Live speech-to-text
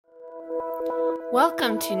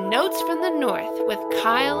Welcome to Notes from the North with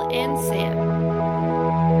Kyle and Sam.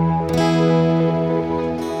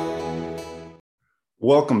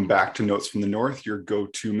 Welcome back to Notes from the North, your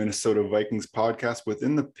go-to Minnesota Vikings podcast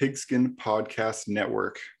within the Pigskin Podcast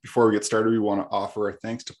Network. Before we get started, we want to offer our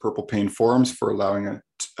thanks to Purple Pane Forums for allowing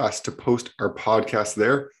us to post our podcast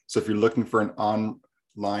there. So if you're looking for an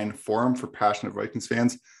online forum for passionate Vikings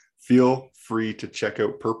fans, feel free to check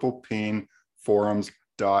out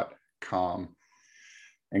purplepaneforums.com.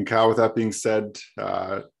 And Kyle, with that being said,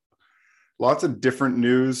 lots of different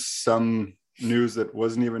news, some news that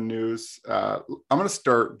wasn't even news. I'm going to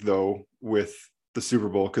start, though, with the Super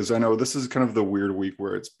Bowl, because I know this is kind of the weird week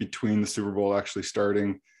where it's between the Super Bowl actually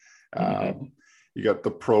starting. You got the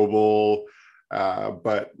Pro Bowl,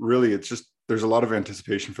 but really it's just there's a lot of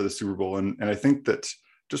anticipation for the Super Bowl. And I think that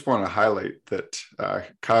just want to highlight that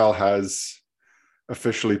Kyle has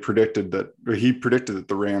officially predicted that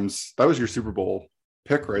the Rams, that was your Super Bowl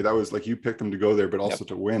pick, right? That was like you picked them to go there, but also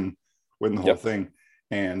to win the whole thing.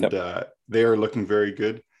 And they are looking very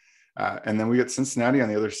good. And then we got Cincinnati on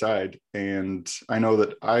the other side. And I know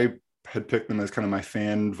that I had picked them as kind of my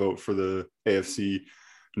fan vote for the AFC,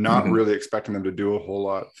 not really expecting them to do a whole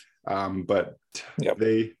lot. But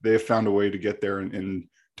they have found a way to get there and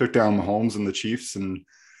took down Mahomes and the Chiefs. And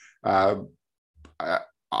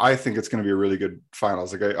I think it's going to be a really good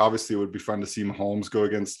finals. Like, obviously it would be fun to see Mahomes go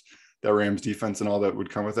against that Rams defense and all that would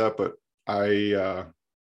come with that. But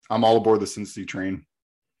I'm all aboard the Cincy train.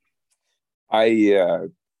 So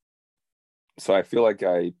I feel like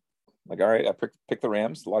all right, I picked the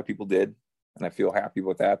Rams. A lot of people did, and I feel happy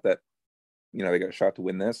with that they got a shot to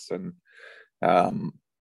win this. And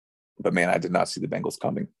but man, I did not see the Bengals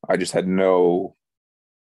coming. I just had no,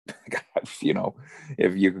 if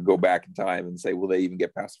you could go back in time and say, will they even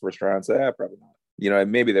get past the first round? Say, probably not.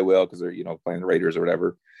 Maybe they will because they're playing the Raiders or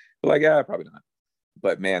whatever. But probably not.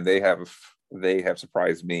 But man, they have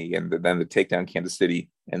surprised me, and then to take down Kansas City,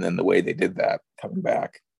 and then the way they did that coming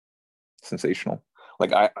back, sensational.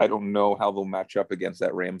 Like I don't know how they'll match up against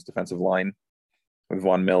that Rams defensive line with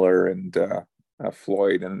Von Miller and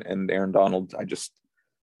Floyd and Aaron Donald. I just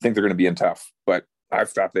think they're going to be in tough, but I've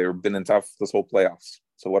thought they've been in tough this whole playoffs.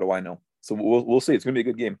 So what do I know? So we'll see. It's going to be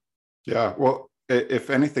a good game. Yeah, well, if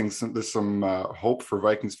anything, there's some hope for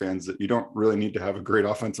Vikings fans that you don't really need to have a great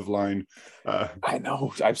offensive line. I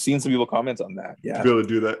know. I've seen some people comment on that. Yeah, to be able to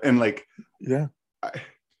do that, and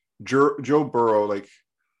Joe Burrow,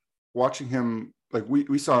 watching him,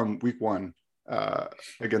 we saw him week 1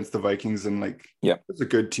 against the Vikings, and it's a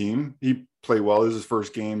good team. He played well. It was his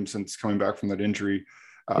first game since coming back from that injury.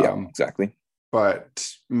 Exactly. But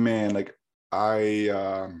man,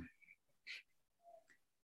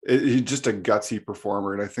 he's just a gutsy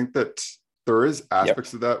performer, and I think that there is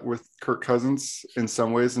aspects of that with Kirk Cousins in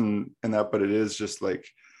some ways, and that, but it is just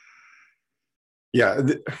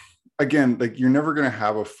again, you're never going to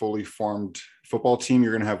have a fully formed football team.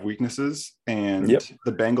 You're going to have weaknesses, and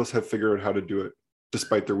the Bengals have figured out how to do it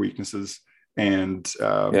despite their weaknesses. And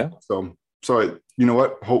so you know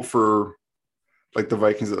what? Hope for the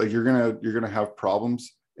Vikings that you're gonna have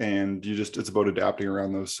problems, and it's about adapting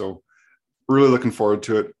around those. So really looking forward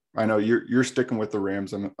to it. I know you're sticking with the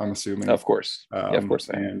Rams. I'm assuming, of course. Of course.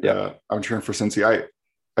 I'm cheering for Cincy.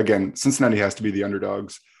 Cincinnati has to be the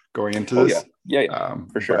underdogs going into this.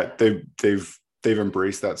 For sure. But they've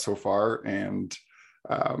embraced that so far, and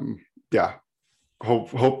hope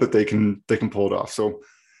that they can pull it off. So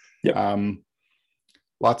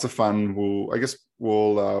lots of fun. We'll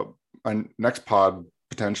next pod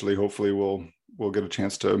potentially, hopefully we'll get a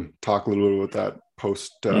chance to talk a little bit about that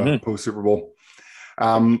post Super Bowl.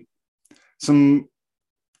 I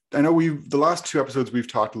know the last 2 episodes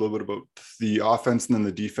we've talked a little bit about the offense and then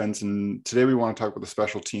the defense, and today we want to talk about the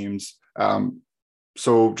special teams.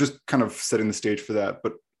 So just kind of setting the stage for that.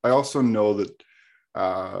 But I also know that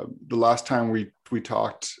the last time we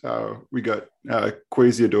talked, we got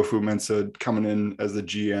Kwesi Adofo-Mensah coming in as the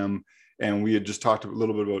GM, and we had just talked a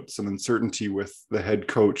little bit about some uncertainty with the head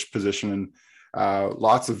coach position, and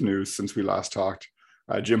lots of news since we last talked.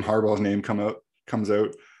 Jim Harbaugh's name comes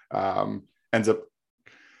out, ends up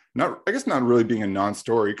not really being a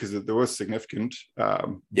non-story because there was significant.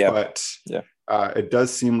 But it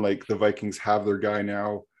does seem like the Vikings have their guy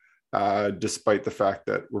now, despite the fact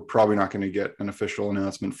that we're probably not going to get an official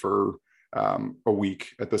announcement for a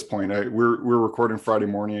week at this point. We're recording Friday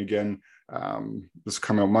morning again. This will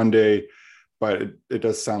come out Monday, but it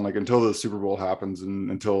does sound like until the Super Bowl happens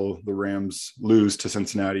and until the Rams lose to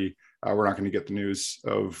Cincinnati, we're not going to get the news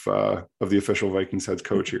of the official Vikings head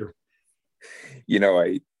coach here.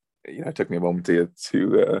 It took me a moment to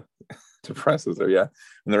Depresses her, yeah.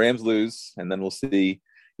 When the Rams lose, and then we'll see.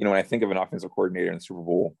 You know, when I think of an offensive coordinator in the Super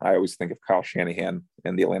Bowl, I always think of Kyle Shanahan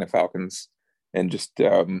and the Atlanta Falcons, and just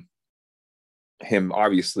him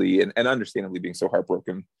obviously and understandably being so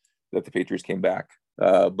heartbroken that the Patriots came back.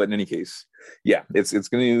 But in any case, yeah,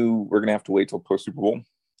 we're gonna have to wait till post Super Bowl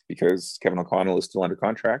because Kevin O'Connell is still under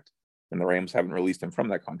contract, and the Rams haven't released him from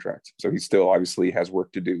that contract, so he still obviously has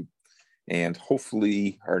work to do. And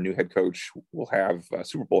hopefully our new head coach will have a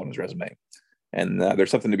Super Bowl on his resume. And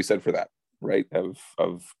there's something to be said for that, right?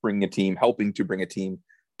 Of bringing a team, helping to bring a team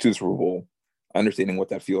to the Super Bowl, understanding what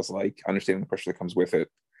that feels like, understanding the pressure that comes with it,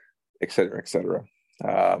 et cetera, et cetera.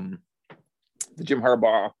 The Jim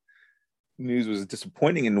Harbaugh news was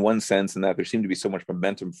disappointing in one sense in that there seemed to be so much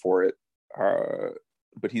momentum for it.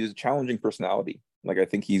 But he's a challenging personality. Like, I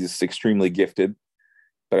think he's extremely gifted,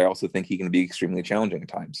 but I also think he can be extremely challenging at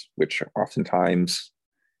times, which oftentimes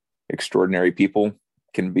extraordinary people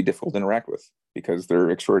can be difficult to interact with because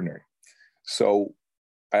they're extraordinary. So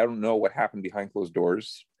I don't know what happened behind closed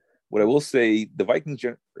doors. What I will say, the Vikings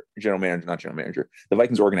the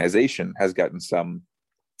Vikings organization has gotten some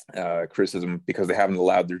criticism because they haven't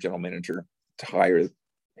allowed their general manager to hire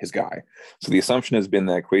his guy. So the assumption has been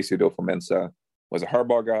that Kwesi Adofo-Mensah was a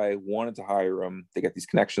Harbaugh guy, wanted to hire him. They got these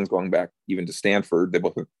connections going back even to Stanford. They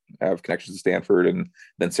both have connections to Stanford and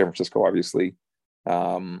then San Francisco, obviously.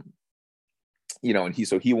 You know, and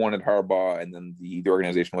he wanted Harbaugh, and then the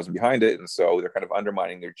organization wasn't behind it. And so they're kind of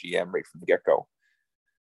undermining their GM right from the get-go.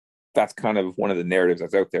 That's kind of one of the narratives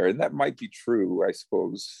that's out there. And that might be true, I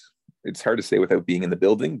suppose. It's hard to say without being in the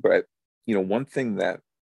building. But, you know, one thing that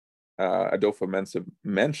Adofo-Mensah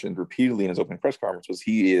mentioned repeatedly in his opening press conference was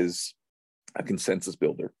he is a consensus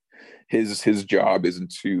builder. His job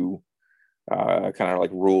isn't to kind of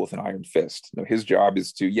like rule with an iron fist. No, his job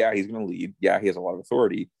is to, he's going to lead. Yeah, he has a lot of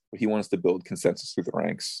authority, but he wants to build consensus through the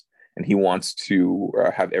ranks. And he wants to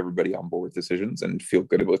have everybody on board with decisions and feel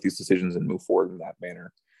good about these decisions and move forward in that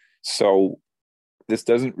manner. So this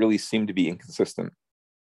doesn't really seem to be inconsistent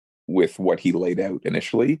with what he laid out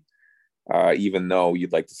initially, even though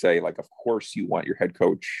you'd like to say, like, of course you want your head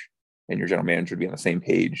coach and your general manager to be on the same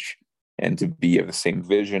page and to be of the same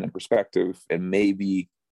vision and perspective. And maybe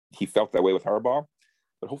he felt that way with Harbaugh,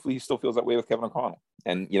 but hopefully he still feels that way with Kevin O'Connell.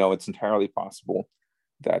 And, you know, it's entirely possible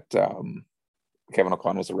that Kevin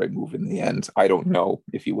O'Connell was the right move in the end. I don't know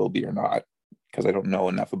if he will be or not, because I don't know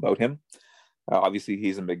enough about him. Obviously,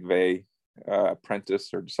 he's a McVay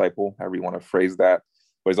apprentice or disciple, however you want to phrase that.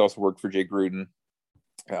 But he's also worked for Jay Gruden.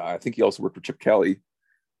 I think he also worked for Chip Kelly.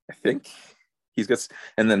 I think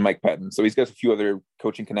and then Mike Pettin. So he's got a few other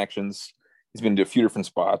coaching connections. He's been to a few different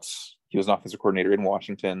spots. He was an offensive coordinator in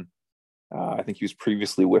Washington. I think he was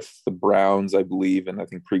previously with the Browns, I believe, and I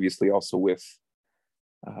think previously also with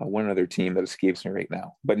one other team that escapes me right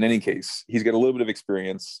now. But in any case, he's got a little bit of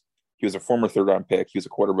experience. He was a former third-round pick. He was a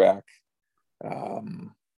quarterback.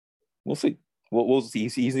 We'll see. We'll see.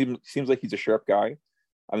 He seems like he's a sharp guy.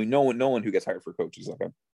 I mean, no one who gets hired for coach is like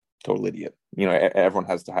a total idiot. You know, everyone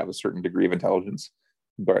has to have a certain degree of intelligence.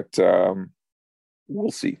 But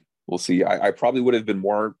we'll see. We'll see. I probably would have been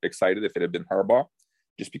more excited if it had been Harbaugh,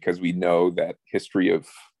 just because we know that history of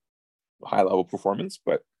high-level performance.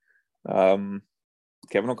 But Kevin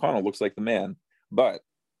O'Connell looks like the man. But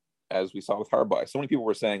as we saw with Harbaugh, so many people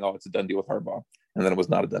were saying, oh, it's a done deal with Harbaugh. And then it was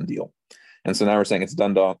not a done deal. And so now we're saying it's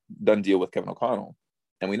a done deal with Kevin O'Connell.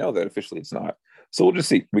 And we know that officially it's not. So we'll just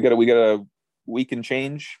see. We got a week and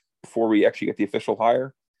change before we actually get the official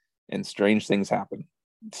hire, and strange things happen.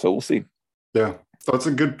 So we'll see. Yeah, that's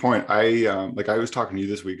a good point. I was talking to you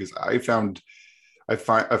this week because I found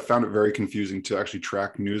it very confusing to actually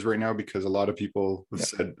track news right now, because a lot of people have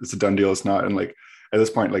said it's a done deal, it's not. And like at this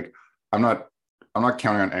point, like I'm not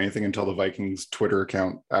counting on anything until the Vikings Twitter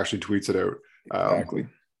account actually tweets it out.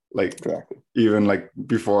 Exactly. Even like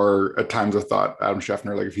before, at times I thought Adam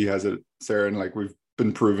Schefter, like if he has it, Sarah, and like we've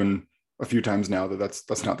been proven a few times now that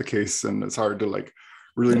that's not the case, and it's hard to like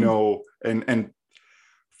really know. And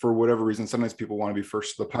for whatever reason, sometimes people want to be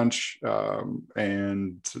first to the punch,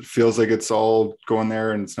 and it feels like it's all going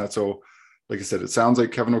there, and it's not. So like I said, it sounds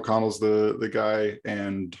like Kevin O'Connell's the guy,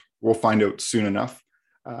 and we'll find out soon enough.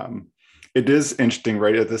 It is interesting,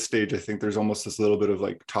 right? At this stage, I think there's almost this little bit of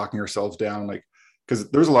like talking ourselves down, like, because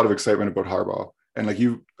there's a lot of excitement about Harbaugh, and like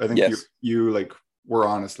you like were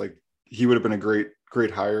honest, like he would have been a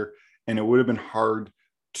great hire, and it would have been hard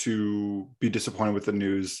to be disappointed with the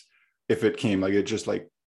news if it came. Like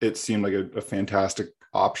it seemed like a fantastic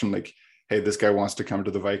option. Like, hey, this guy wants to come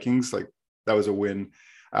to the Vikings. Like that was a win.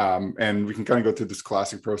 And we can kind of go through this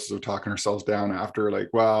classic process of talking ourselves down after, like,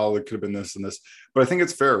 well, it could have been this and this, but I think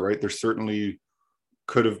it's fair, right? There certainly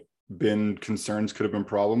could have been concerns, could have been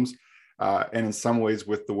problems. And in some ways,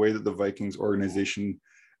 with the way that the Vikings organization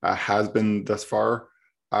has been thus far,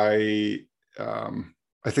 I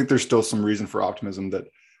think there's still some reason for optimism that,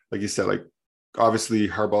 like you said, like obviously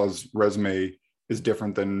Harbaugh's resume is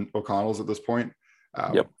different than O'Connell's at this point.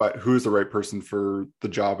 But who's the right person for the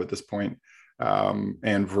job at this point,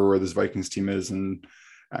 and for where this Vikings team is, and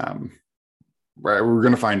right, we're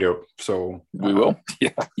going to find out. So we will.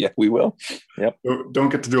 Yeah, we will. Yep. Don't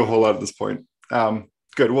get to do a whole lot at this point.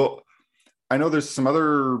 Good. Well, I know there's some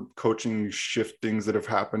other coaching shiftings that have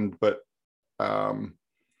happened, but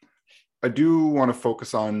I do want to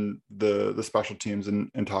focus on the special teams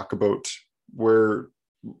and talk about where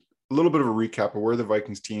a little bit of a recap of where the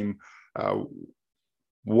Vikings team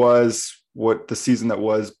was, what the season that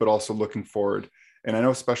was, but also looking forward. And I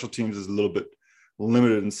know special teams is a little bit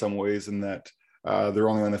limited in some ways in that they're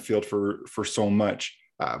only on the field for so much,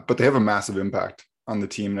 but they have a massive impact on the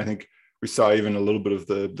team. And I think we saw even a little bit of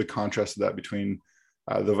the contrast of that between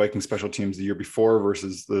the Viking special teams the year before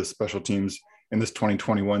versus the special teams in this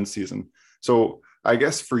 2021 season. So I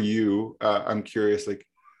guess for you, I'm curious, like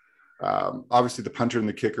obviously the punter and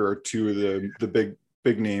the kicker are two of the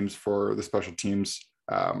big names for the special teams.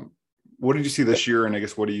 What did you see this year? And I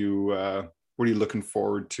guess what are you looking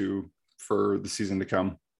forward to for the season to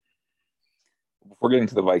come? Before getting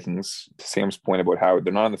to the Vikings, to Sam's point about how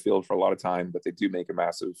they're not on the field for a lot of time, but they do make a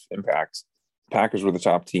massive impact. Packers were the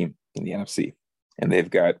top team in the NFC, and they've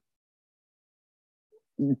got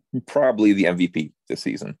probably the MVP this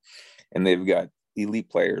season. And they've got elite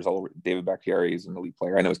players. David Bakhtiari is an elite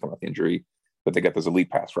player. I know he's coming off the injury, but they got those elite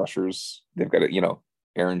pass rushers. They've got,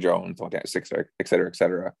 Aaron Jones, et cetera, et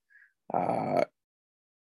cetera. And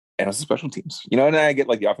it's the special teams, and I get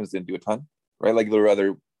like the offense didn't do a ton, right? Like there were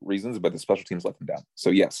other reasons, but the special teams let them down. So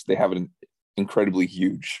yes, they have an incredibly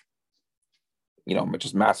huge,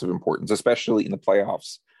 just massive importance, especially in the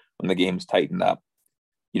playoffs when the games tighten up.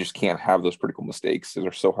 You just can't have those critical mistakes.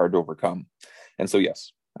 They're so hard to overcome. And so,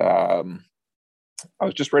 yes, I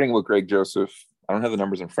was just writing about Greg Joseph. I don't have the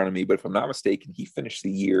numbers in front of me, but if I'm not mistaken, he finished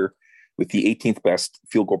the year with the 18th best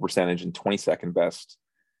field goal percentage and 22nd best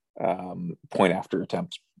point after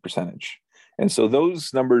attempt percentage. And so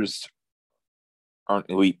those numbers aren't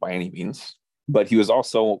elite by any means, but he was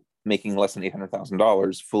also making less than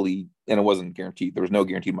 $800,000 fully, and it wasn't guaranteed. There was no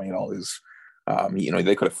guaranteed money at all.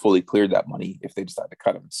 They could have fully cleared that money if they decided to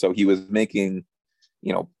cut him. So he was making,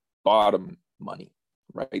 bottom money,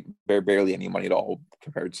 right? Barely any money at all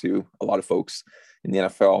compared to a lot of folks in the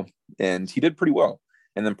NFL. And he did pretty well.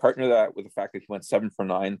 And then partner that with the fact that he went 7 for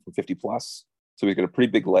 9 from 50 plus. So he's got a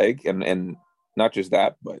pretty big leg. And not just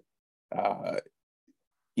that, but,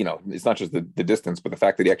 it's not just the distance, but the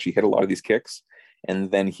fact that he actually hit a lot of these kicks. And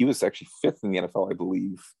then he was actually 5th in the NFL, I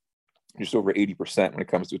believe, just over 80% when it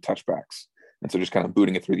comes to touchbacks. And so just kind of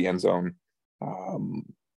booting it through the end zone.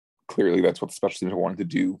 Clearly, that's what the special teams wanted to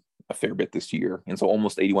do a fair bit this year. And so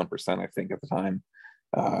almost 81%, I think, at the time,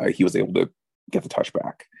 he was able to get the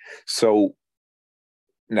touchback. So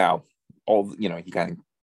now, you kind of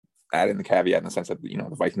add in the caveat in the sense that,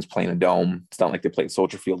 the Vikings playing a dome. It's not like they played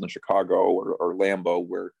Soldier Field in Chicago or Lambeau,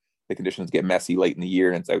 where the conditions get messy late in the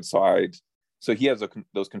year and it's outside. So he has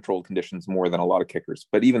those controlled conditions more than a lot of kickers.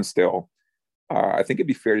 But even still, I think it'd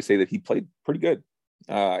be fair to say that he played pretty good.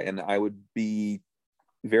 And I would be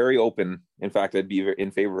very open. In fact, I'd be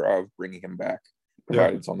in favor of bringing him back,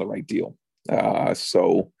 provided it's on the right deal.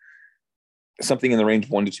 So something in the range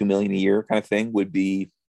of $1 to $2 million a year kind of thing would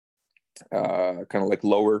be kind of like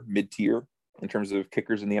lower mid-tier in terms of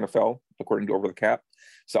kickers in the NFL, according to Over the Cap.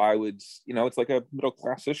 So I would, it's like a middle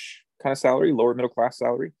class-ish kind of salary, lower middle class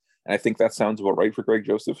salary. And I think that sounds about right for Greg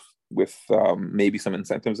Joseph with maybe some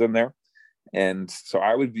incentives in there. And so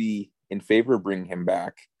I would be in favor of bringing him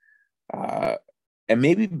back. And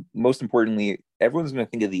maybe most importantly, everyone's going to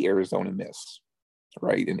think of the Arizona miss,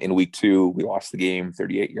 right? In week 2, we lost the game,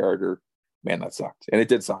 38-yarder. Man, that sucked. And it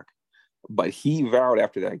did suck. But he vowed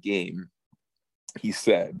after that game, he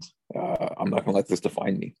said, I'm not going to let this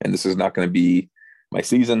define me. And this is not going to be my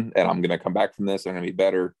season. And I'm going to come back from this. I'm going to be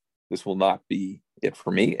better. This will not be it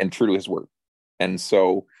for me. And true to his word. And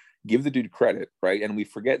so give the dude credit, right? And we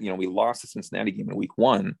forget, we lost the Cincinnati game in week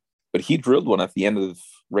 1, but he drilled one at the end of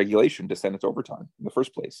regulation to send it to overtime in the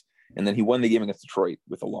first place. And then he won the game against Detroit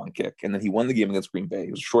with a long kick. And then he won the game against Green Bay.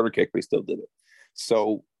 It was a shorter kick, but he still did it.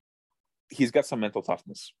 So he's got some mental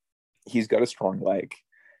toughness. He's got a strong leg.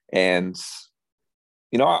 And,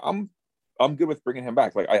 I'm good with bringing him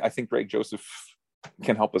back. Like, I think Greg Joseph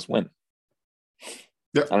can help us win.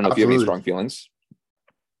 Yeah, I don't know if you have any strong feelings.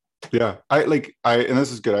 Yeah, and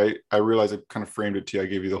this is good. I realize I kind of framed it to you. I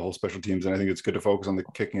gave you the whole special teams, and I think it's good to focus on the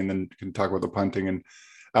kicking and then can talk about the punting. And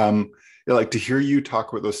like to hear you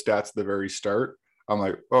talk about those stats at the very start, I'm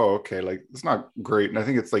like, oh, okay, like it's not great. And I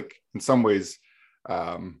think it's like in some ways,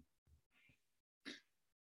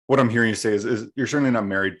 what I'm hearing you say is you're certainly not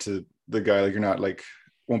married to the guy. Like you're not like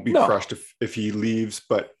won't be No, crushed if he leaves.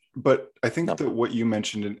 But I think no. that what you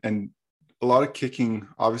mentioned and a lot of kicking,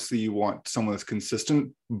 obviously you want someone that's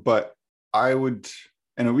consistent, but I would,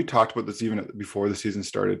 and we talked about this even before the season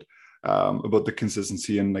started, about the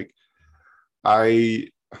consistency and like, I,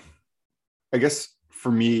 I guess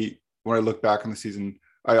for me, when I look back on the season,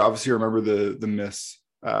 I obviously remember the miss,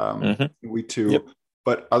 week Yep. two,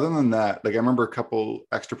 but other than that, like I remember a couple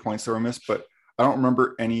extra points that were missed, but I don't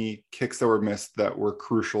remember any kicks that were missed that were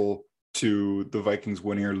crucial to the Vikings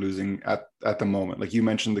winning or losing at the moment. Like you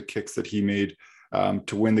mentioned the kicks that he made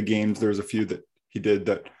to win the games. There's a few that he did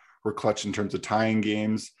that were clutch in terms of tying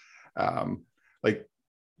games. Like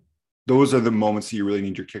those are the moments that you really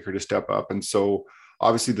need your kicker to step up. And so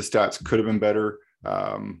obviously the stats could have been better.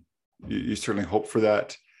 You certainly hope for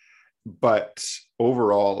that. But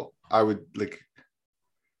overall, I would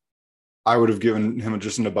have given him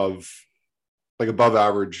just an above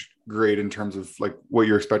average grade in terms of like what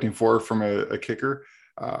you're expecting from a kicker.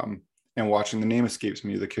 And watching the name escapes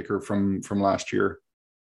me, the kicker from last year,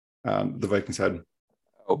 the Vikings had.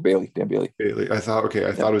 Oh, Dan Bailey. Bailey. I thought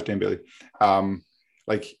it was Dan Bailey.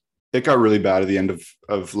 Like it got really bad at the end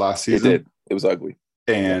of last It season. did. It was ugly.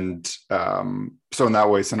 And so in that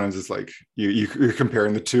way, sometimes it's like you're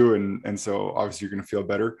comparing the two, and so obviously you're going to feel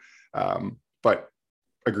better. But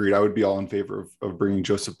agreed, I would be all in favor of bringing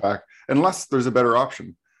Joseph back unless there's a better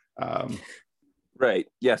option. Right.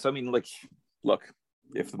 Yes. I mean, like, look,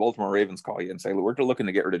 if the Baltimore Ravens call you and say we're looking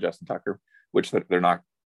to get rid of Justin Tucker, which they're not,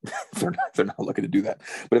 they're not looking to do that.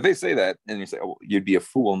 But if they say that and you say, oh, you'd be a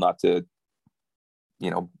fool not to,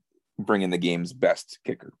 bring in the game's best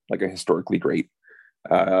kicker, like a historically great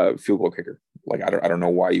field goal kicker. Like I don't know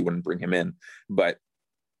why you wouldn't bring him in, but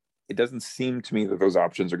it doesn't seem to me that those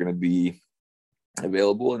options are going to be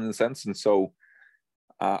available in the sense. And so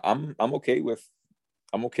I'm okay with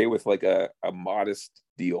like a modest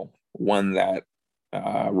deal, one that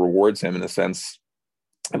rewards him in a sense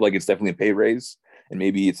of like it's definitely a pay raise and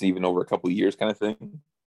maybe it's even over a couple of years kind of thing,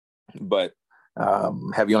 but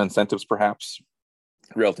heavy on incentives perhaps,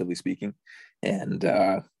 relatively speaking, and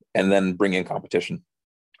then bring in competition.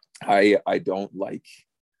 I don't know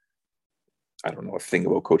a thing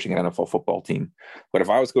about coaching an NFL football team, but if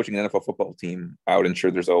I was coaching an NFL football team, I would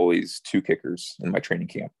ensure there's always two kickers in my training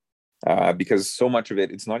camp, because so much of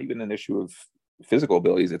it's not even an issue of physical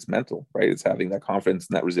abilities, it's mental, right? It's having that confidence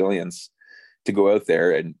and that resilience to go out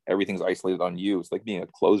there and everything's isolated on you. It's like being a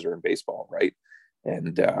closer in baseball, right?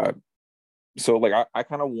 And so like I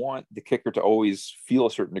kind of want the kicker to always feel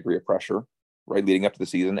a certain degree of pressure, right, leading up to the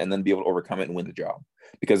season, and then be able to overcome it and win the job.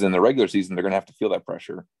 Because in the regular season, they're going to have to feel that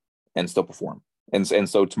pressure and still perform. And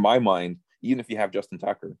so to my mind, even if you have Justin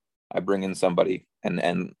Tucker, I bring in somebody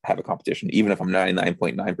and have a competition, even if I'm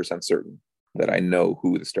 99.9% certain that I know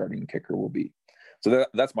who the starting kicker will be. So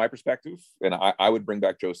that's my perspective. And I would bring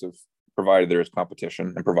back Joseph, provided there is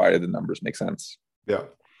competition and provided the numbers make sense. Yeah.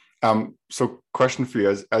 So question for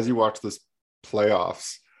you, as you watch this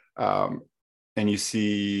playoffs, and you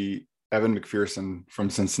see Evan McPherson from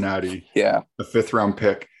Cincinnati, a 5th round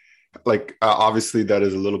pick, like obviously that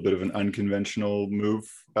is a little bit of an unconventional move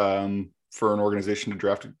for an organization to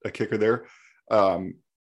draft a kicker there.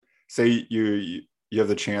 Say you have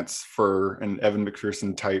the chance for an Evan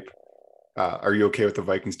McPherson type. Are you okay with the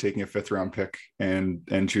Vikings taking a 5th round pick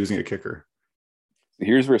and choosing a kicker?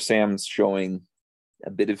 Here's where Sam's showing a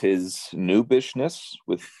bit of his noobishness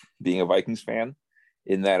with being a Vikings fan,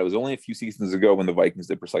 in that it was only a few seasons ago when the Vikings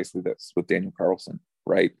did precisely this with Daniel Carlson,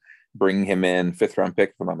 right? Bringing him in, 5th round pick,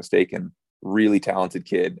 if I'm not mistaken, really talented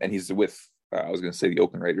kid. And he's with, I was going to say the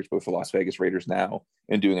Oakland Raiders, but with the Las Vegas Raiders now,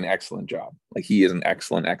 and doing an excellent job. Like he is an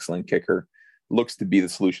excellent kicker. Looks to be the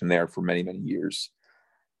solution there for many, many years.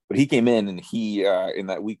 But he came in and he, in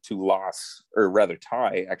that week 2 loss, or rather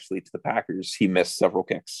tie actually to the Packers, he missed several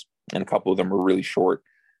kicks and a couple of them were really short.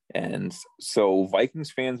 And so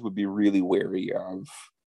Vikings fans would be really wary of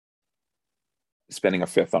spending a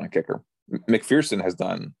 5th on a kicker. McPherson has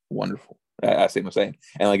done wonderful, as Sam was saying.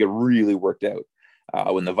 And like it really worked out.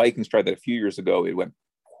 When the Vikings tried that a few years ago, it went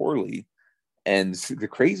poorly. And the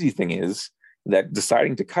crazy thing is that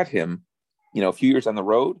deciding to cut him, a few years on the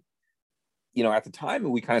road, at the time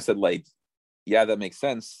we kind of said like, yeah, that makes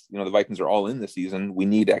sense. The Vikings are all in this season. We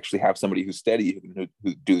need to actually have somebody who's steady, who can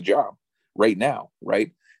do the job right now,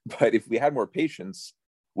 right? But if we had more patience,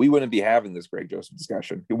 we wouldn't be having this Greg Joseph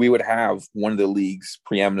discussion. We would have one of the league's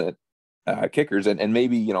preeminent kickers, and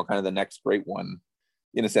maybe, you know, kind of the next great one,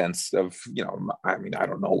 in a sense of, you know, I mean, I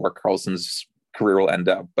don't know where Carlson's career will end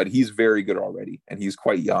up, but he's very good already, and he's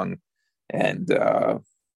quite young. And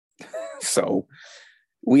so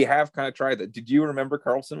we have kind of tried that. Did you remember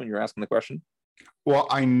Carlson when you were asking the question? Well,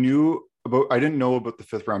 I didn't know about the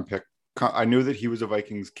 5th round pick. I knew that he was a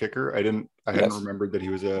Vikings kicker. I hadn't remembered that he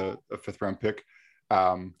was a 5th round pick.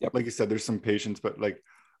 Like you said, there's some patience, but like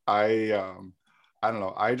I don't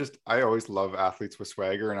know. I always love athletes with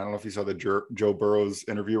swagger. And I don't know if you saw the Joe Burrow's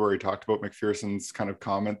interview where he talked about McPherson's kind of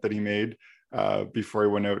comment that he made before he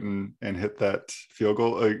went out and hit that field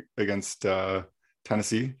goal against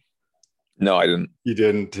Tennessee. No, I didn't. You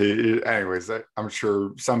didn't. Anyways, I'm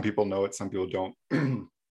sure some people know it, some people don't.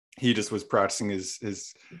 He just was practicing his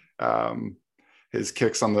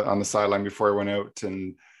kicks on the sideline before he went out,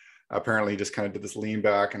 and apparently he just kind of did this lean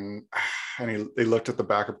back, and they looked at the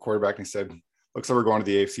backup quarterback and he said, "Looks like we're going to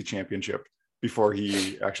the AFC Championship," before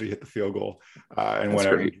he actually hit the field goal and went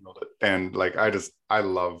out and drilled it. And like I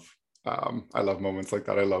love moments like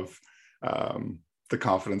that. I love the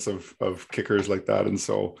confidence of kickers like that. And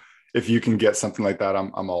so if you can get something like that,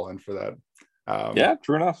 I'm all in for that. Yeah,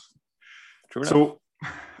 true enough. So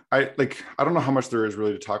I don't know how much there is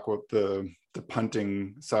really to talk about the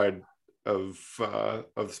punting side of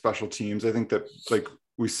special teams. I think that like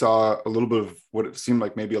we saw a little bit of what it seemed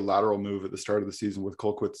like maybe a lateral move at the start of the season with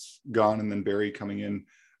Colquitt's gone and then Barry coming in.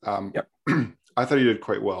 I thought he did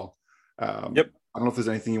quite well. I don't know if there's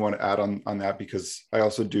anything you want to add on that, because I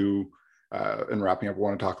also do, in wrapping up,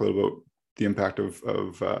 want to talk a little about the impact of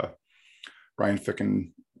Ryan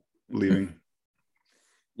Ficken leaving.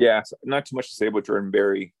 Yeah, so not too much to say about Jordan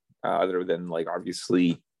Berry, other than like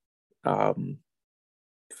obviously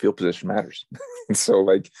field position matters. And so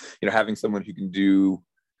like, you know, having someone who can do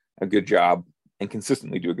a good job and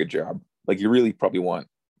consistently do a good job, like you really probably want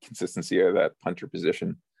consistency out of that punter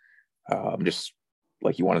position, just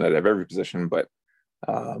like you wanted that out of every position. But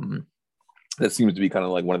that seems to be kind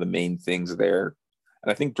of like one of the main things there.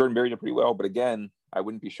 And I think Jordan Berry did pretty well, but again, I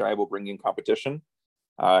wouldn't be shy about bringing competition,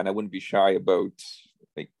 and I wouldn't be shy about,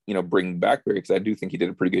 like, you know, bringing back Berry, because I do think he did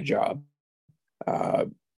a pretty good job.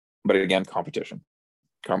 But again, competition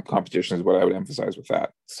is what I would emphasize with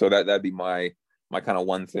that. So that'd be my kind of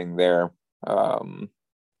one thing there. And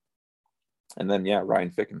then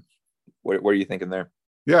Ryan Ficken. What are you thinking there?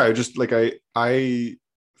 Yeah, I just like I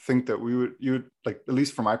think that you would like, at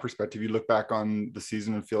least from my perspective, you look back on the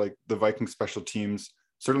season and feel like the Vikings special teams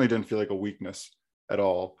certainly didn't feel like a weakness at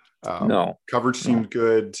all. No, coverage seemed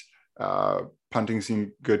good, punting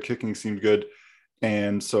seemed good, kicking seemed good,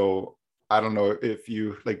 and so I don't know if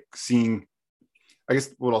you like seeing. I guess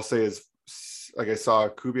what I'll say is, like, I saw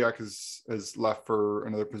Kubiak has left for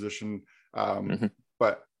another position,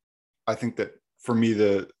 but I think that for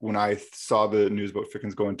me, when I saw the news about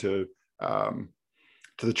Fickens going to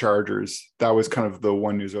the Chargers, that was kind of the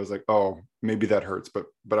one news I was like, oh, maybe that hurts, but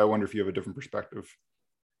I wonder if you have a different perspective.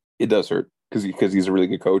 It does hurt because he's a really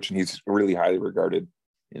good coach and he's really highly regarded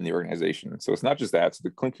in the organization. So it's not just that. So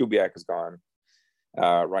the Clint Kubiak is gone.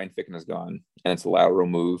 Ryan Ficken is gone, and it's a lateral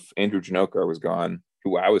move. Andrew Janocko was gone,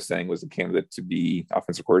 who I was saying was a candidate to be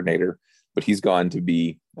offensive coordinator, but he's gone to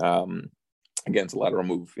be, again, it's a lateral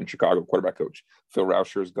move in Chicago, quarterback coach. Phil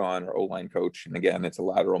Rauscher is gone, our O-line coach, and again, it's a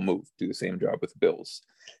lateral move, do the same job with the Bills.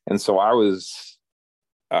 And so I was,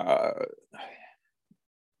 I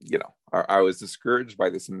was discouraged by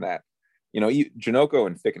this and that. You know, Janocko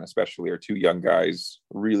and Ficken especially are two young guys,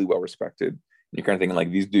 really well respected. And you're kind of thinking like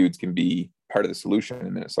these dudes can be part of the solution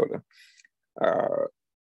in Minnesota.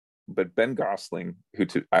 But Ben Gosling,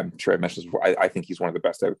 I'm sure I mentioned this before, I think he's one of the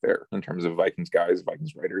best out there in terms of Vikings guys,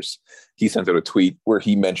 Vikings writers. He sent out a tweet where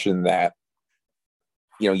he mentioned that,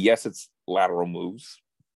 you know, yes, it's lateral moves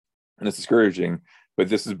and it's discouraging, but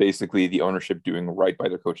this is basically the ownership doing right by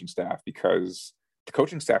their coaching staff, because the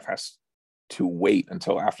coaching staff has to wait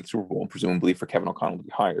until after the Super Bowl, presumably, for Kevin O'Connell to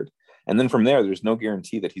be hired. And then from there's no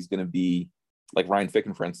guarantee that he's going to be like Ryan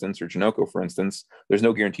Ficken, for instance, or Janocko, for instance. There's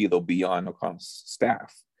no guarantee they'll be on O'Connell's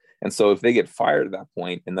staff. And so if they get fired at that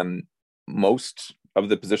point, and then most of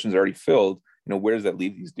the positions are already filled, you know, where does that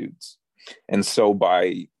leave these dudes? And so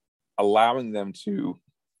by allowing them to,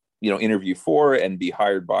 you know, interview for and be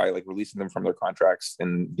hired by, like releasing them from their contracts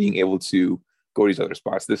and being able to go to these other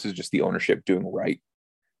spots, this is just the ownership doing right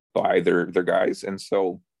by their guys. And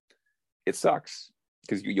so it sucks,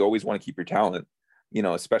 because you always want to keep your talent, you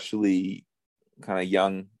know, especially kind of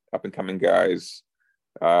young up and coming guys,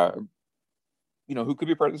 you know, who could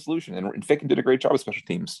be part of the solution. And Ficken did a great job with special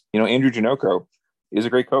teams. You know, Andrew Janocko is a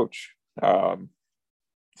great coach.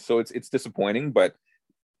 So it's disappointing, but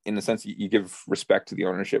in the sense you give respect to the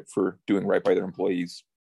ownership for doing right by their employees.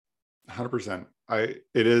 100%. It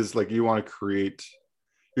is like you want to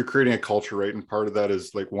you're creating a culture, right? And part of that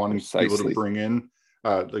is like wanting people to bring in,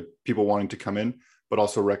 like people wanting to come in, but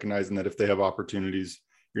also recognizing that if they have opportunities,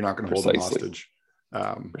 you're not going to hold them hostage.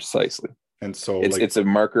 Precisely. And so it's a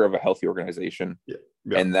marker of a healthy organization,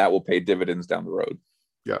 and that will pay dividends down the road.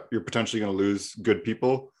 Yeah. You're potentially going to lose good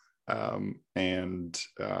people.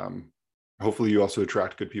 Hopefully you also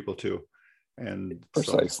attract good people too. And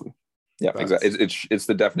precisely. Yeah, exactly. It's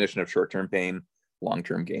the definition of short-term pain,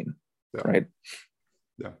 long-term gain. Yeah. Right.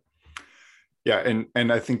 Yeah.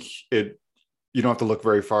 And I think you don't have to look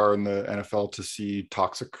very far in the NFL to see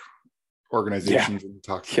toxic organizations and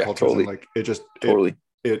toxic cultures. Totally. And like it just totally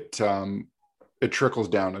it trickles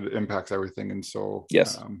down and it impacts everything. And so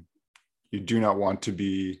you do not want to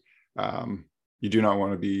be I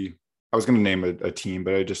was going to name a team,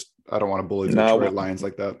 but I don't want to bully the Detroit Lions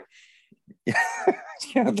like that.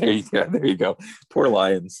 Yeah, there you go. Poor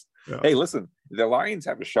Lions. Yeah. Hey, listen, the Lions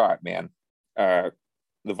have a shot, man.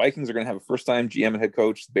 The Vikings are going to have a first-time GM and head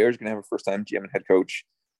coach. The Bears are going to have a first-time GM and head coach.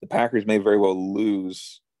 The Packers may very well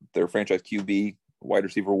lose their franchise QB, wide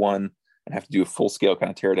receiver one, and have to do a full-scale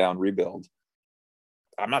kind of tear down rebuild.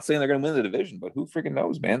 I'm not saying they're going to win the division, but who freaking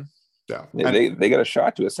knows, man? Yeah, they got a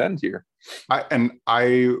shot to ascend here.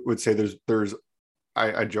 I would say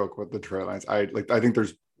I joke with the Detroit Lions. I think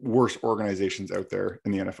there's worse organizations out there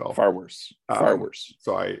in the NFL. Far worse.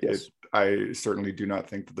 So I certainly do not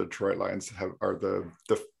think that the Detroit Lions are the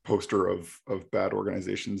poster of bad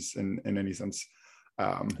organizations in any sense.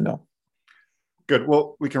 No. Good.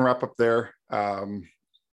 Well, we can wrap up there.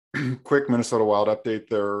 Quick Minnesota Wild update.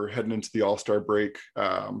 They're heading into the All-Star break.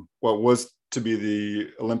 What was to be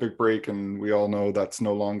the Olympic break, and we all know that's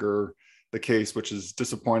no longer the case, which is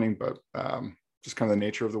disappointing, but just kind of the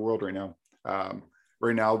nature of the world right now.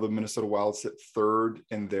 Right now, the Minnesota Wild sit third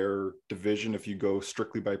in their division if you go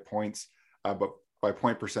strictly by points, but by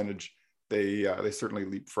point percentage, they certainly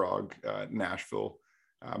leapfrog Nashville,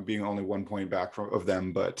 being only 1 point back of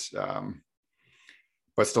them, but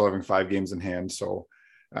still having 5 games in hand. So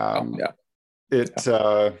got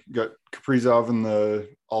Kaprizov in the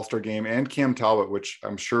All-Star game and Cam Talbot, which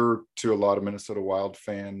I'm sure to a lot of Minnesota Wild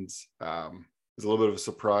fans is a little bit of a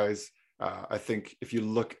surprise. I think if you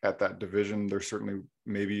look at that division, there's certainly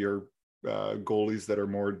maybe your goalies that are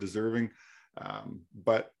more deserving.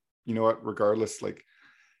 But you know what, regardless, like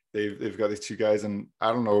they've got these 2 guys, and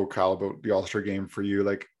I don't know, Kyle, about the All-Star game for you.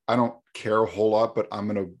 Like, I don't care a whole lot, but I'm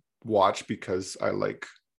going to watch because I like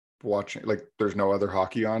watching, like there's no other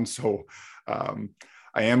hockey on. So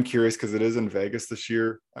I am curious because it is in Vegas this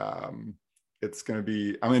year. It's going to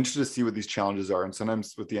be, I'm interested to see what these challenges are. And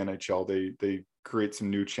sometimes with the NHL, they create some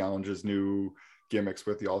new challenges, new gimmicks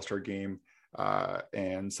with the All-Star game.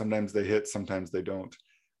 And sometimes they hit, sometimes they don't.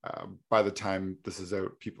 By the time this is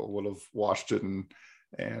out, people will have watched it and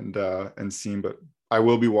seen, but I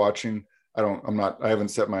will be watching. I haven't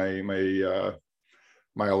set my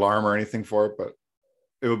alarm or anything for it, but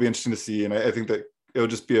it will be interesting to see. And I think that it'll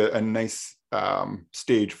just be a nice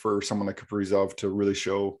stage for someone like Kaprizov to really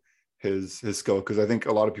show his skill, because I think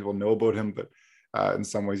a lot of people know about him, but in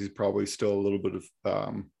some ways he's probably still a little bit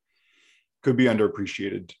of could be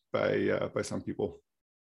underappreciated by some people.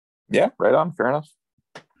 Yeah, right on. Fair enough.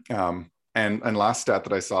 And last stat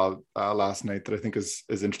that I saw last night that I think is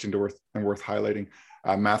interesting worth highlighting.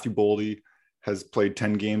 Matthew Boldy has played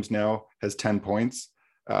 10 games now, has 10 points,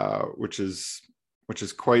 which is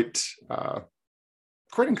quite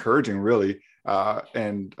encouraging, really.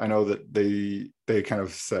 And I know that they kind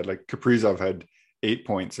of said like Kaprizov had 8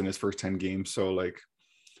 points in his first 10 games. So like,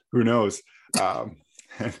 who knows?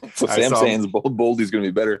 So Sam saying Boldy's going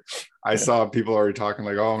to be better. I saw people already talking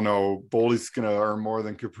like, oh no, Boldy's going to earn more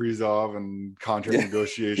than Kaprizov and contract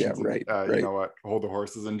negotiations. Yeah, right. You know what? Hold the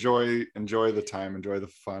horses. Enjoy the time. Enjoy the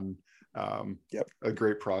fun. A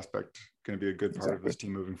great prospect. Going to be a good part of this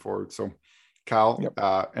team moving forward. So, Cal,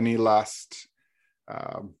 any last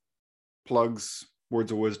plugs,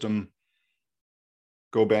 words of wisdom?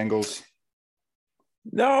 Go Bengals.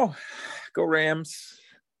 No, go Rams.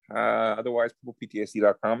 Otherwise,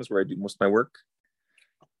 PTSD.com is where I do most of my work.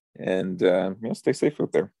 And stay safe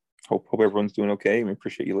out there. Hope everyone's doing okay. We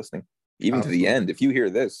appreciate you listening, even Absolutely. To the end. If you hear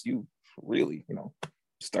this, you really,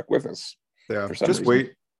 stuck with us. Yeah, just reason.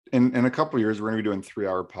 Wait. In a couple of years, we're going to be doing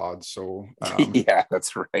 3-hour pods. So yeah,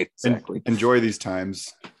 that's right. Exactly. Enjoy these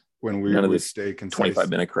times when we stay concise.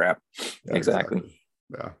 25-minute crap. Yeah, exactly.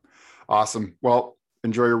 Yeah. Awesome. Well,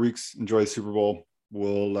 enjoy your weeks. Enjoy the Super Bowl.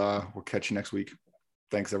 We'll catch you next week.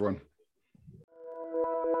 Thanks, everyone.